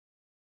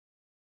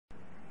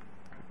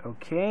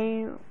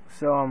Okay,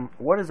 so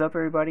what is up,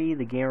 everybody?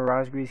 The Gamer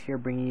Rosgrees here,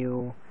 bringing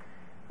you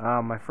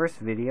my first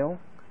video,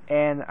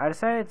 and I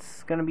decided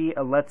it's gonna be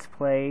a let's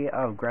play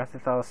of Grand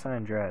Theft Auto San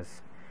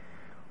Andreas.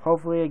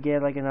 Hopefully, I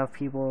get like enough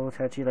people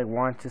to actually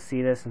want to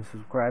see this and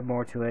subscribe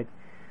more to it,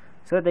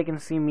 so that they can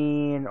see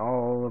me and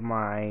all of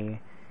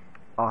my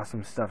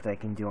awesome stuff that I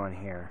can do on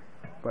here.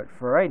 But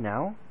for right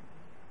now,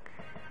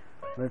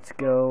 let's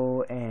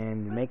go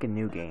and make a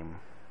new game.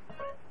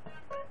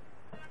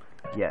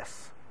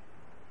 Yes.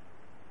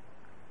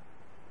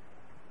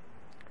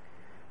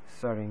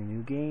 Starting a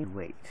new game.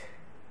 Wait.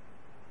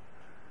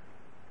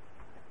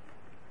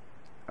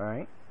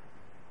 Alright.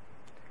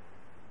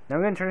 Now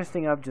I'm going to turn this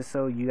thing up just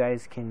so you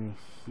guys can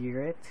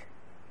hear it.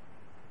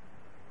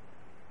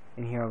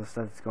 And hear all the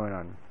stuff that's going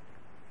on.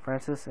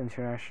 Francis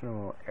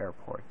International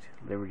Airport,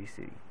 Liberty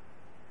City.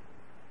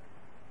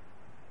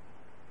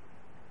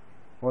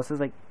 Well, it says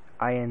like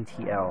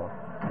INTL.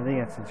 I think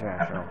that's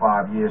international. After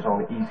 5 years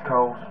on the East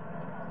Coast,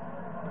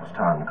 it's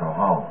time to go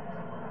home.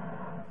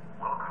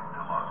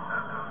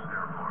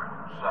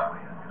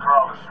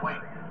 Carl is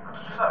sweet.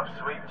 What's up,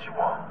 sweet? What you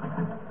want?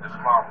 This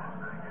mama.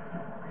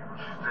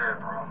 She's dead,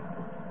 bro.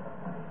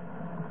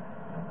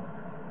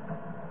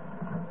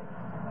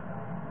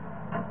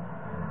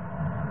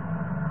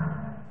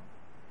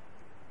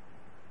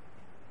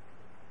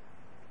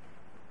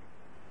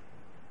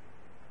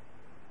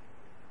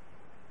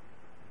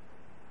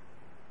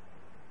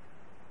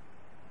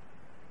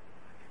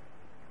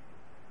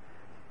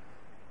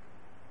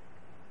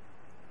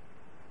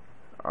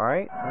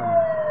 Alright.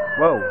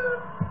 Whoa.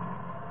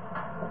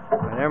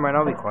 Never mind,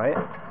 I'll be quiet.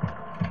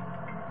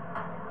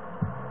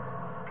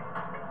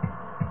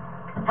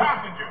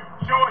 Passenger,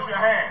 show us your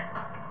hand.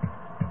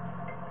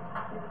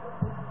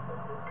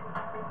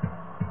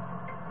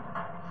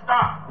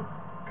 Stop.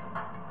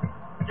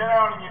 Get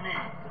out on your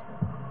knees.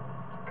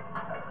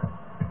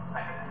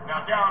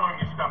 Now down on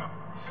your stomach.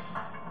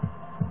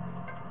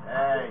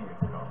 There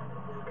you go.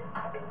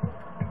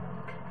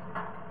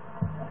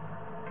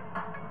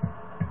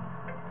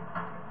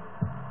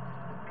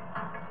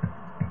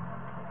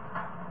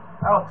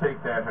 I'll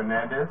take that,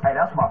 Hernandez. Hey,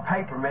 that's my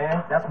paper,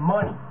 man. That's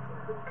money.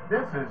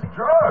 This is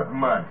drug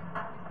money.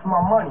 It's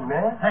my money,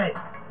 man. Hey,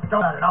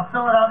 don't got it. I'll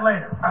fill it out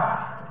later.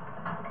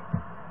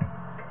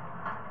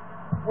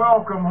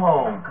 Welcome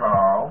home,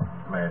 Carl.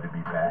 Glad to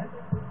be back.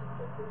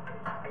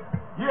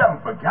 You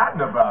haven't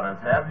forgotten about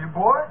us, have you,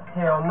 boy?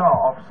 Hell no,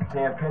 Officer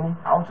Tenpenny.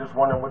 I was just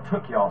wondering what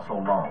took y'all so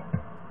long.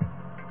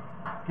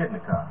 Get in the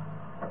car.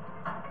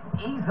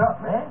 Ease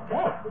up, man.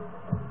 Damn.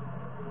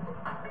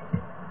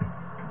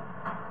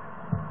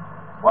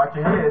 Watch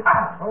your head.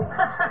 Oh,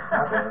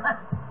 my bad.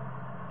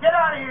 Get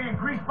out of here, you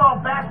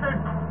greaseball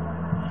bastard!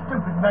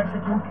 Stupid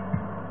Mexican.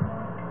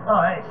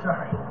 Oh, hey,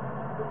 sorry.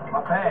 My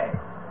bag.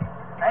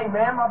 Hey,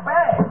 man, my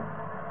bag.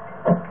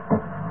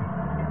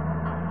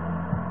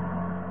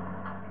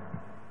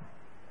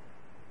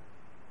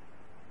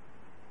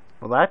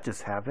 Well, that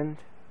just happened.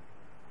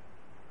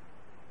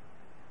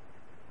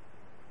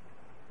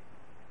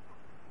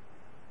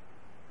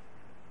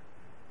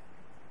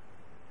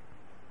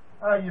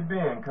 How you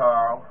been,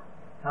 Carl?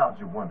 How's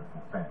your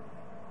wonderful family?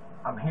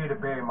 I'm here to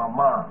bury my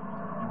mom.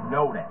 You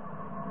know that.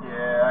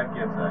 Yeah, I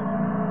guess I do.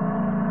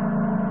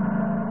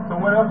 So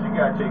what else you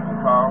got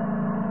shaking, Carl?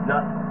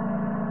 Nothing.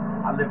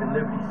 I live in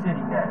Liberty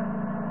City now.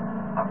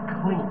 I'm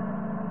clean.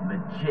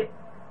 Legit.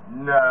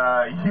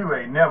 Nah, you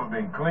ain't never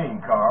been clean,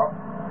 Carl.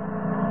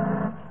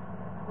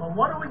 Well,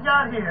 what do we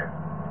got here?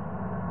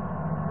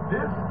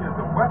 This is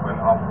a weapon,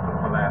 Officer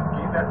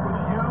Pulaski, that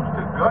was used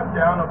to gun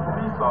down a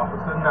police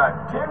officer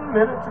not 10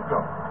 minutes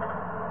ago.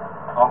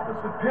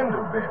 Officer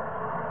Pendlebury.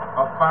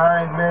 A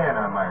fine man,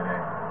 I might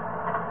add.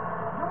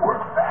 You were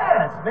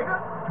fast, nigga.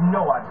 You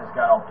know I just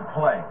got off the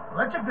plane.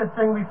 Well, that's a good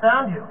thing we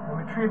found you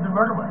and retrieved the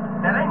murder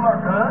weapon. That ain't my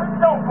gun.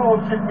 Don't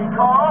bullshit me,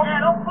 Carl. Yeah,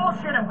 don't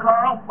bullshit him,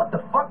 Carl. What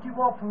the fuck you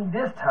want from me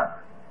this time?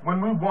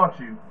 When we want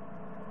you,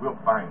 we'll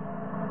find you.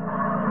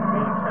 In the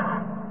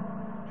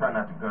meantime, try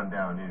not to gun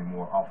down any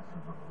more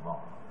officers of the law.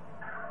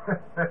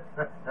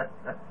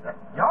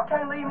 Y'all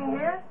can't leave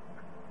me here.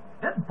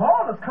 This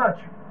baller's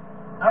country.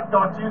 I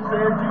thought you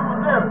said you was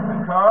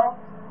innocent, Carl.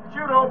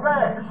 Shoot on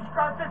back. This is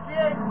Scar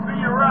 58. See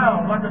you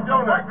around like a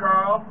donut,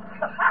 Carl.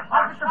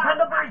 Officer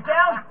Pendlebury's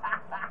down.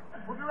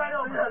 We'll be right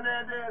over.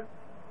 Hernandez.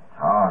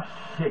 Oh,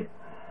 shit.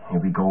 Here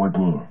we go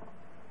again.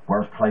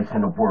 Worst place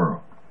in the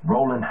world.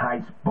 Rolling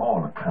Heights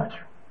baller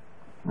country.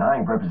 Now, I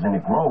ain't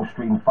represented Grove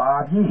Street in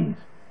 5 years,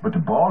 but the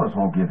ballers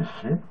won't give a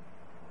shit.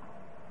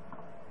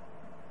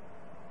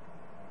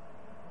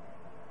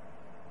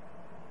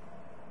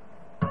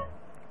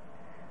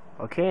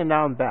 Okay, and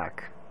now I'm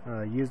back.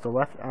 Use the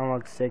left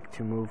analog stick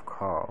to move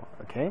Carl.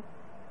 Okay?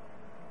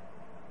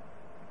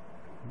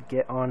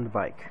 Get on the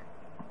bike.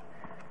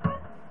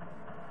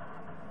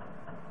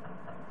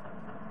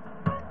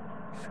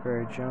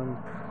 Square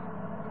jump.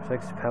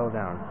 Flex the pedal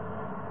down.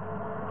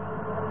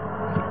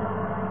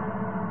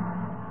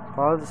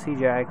 Follow the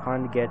CJ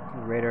icon to get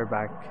the radar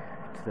back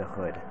to the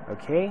hood.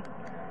 Okay.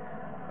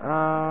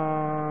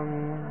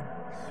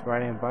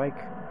 Riding a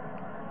bike.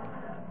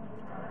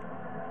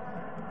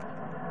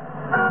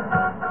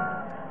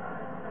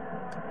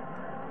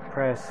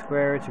 Press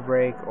square to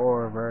brake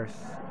or reverse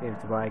if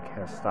the bike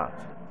has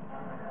stopped.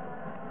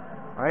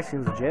 Alright,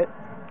 seems legit.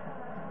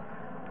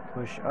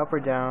 Push up or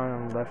down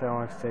on the left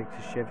analog stick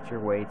to shift your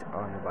weight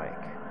on the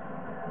bike.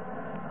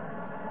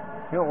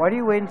 You know, why do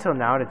you wait until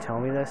now to tell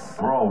me this?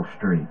 Grove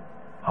Street.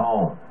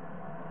 Home.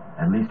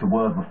 At least it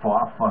was before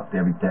I fucked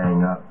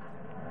everything up.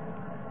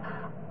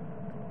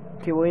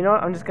 Okay, well, you know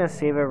what? I'm just gonna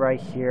save it right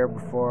here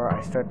before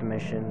I start the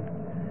mission.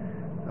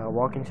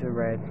 Walk into the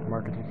red,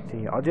 mark it to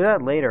continue. I'll do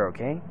that later,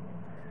 okay?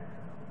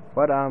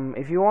 But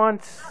if you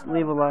want,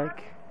 leave a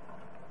like.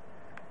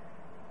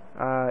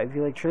 If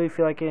you truly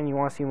feel like it and you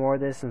want to see more of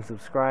this, and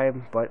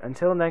subscribe. But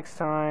until next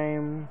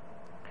time,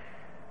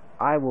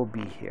 I will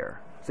be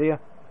here. See ya.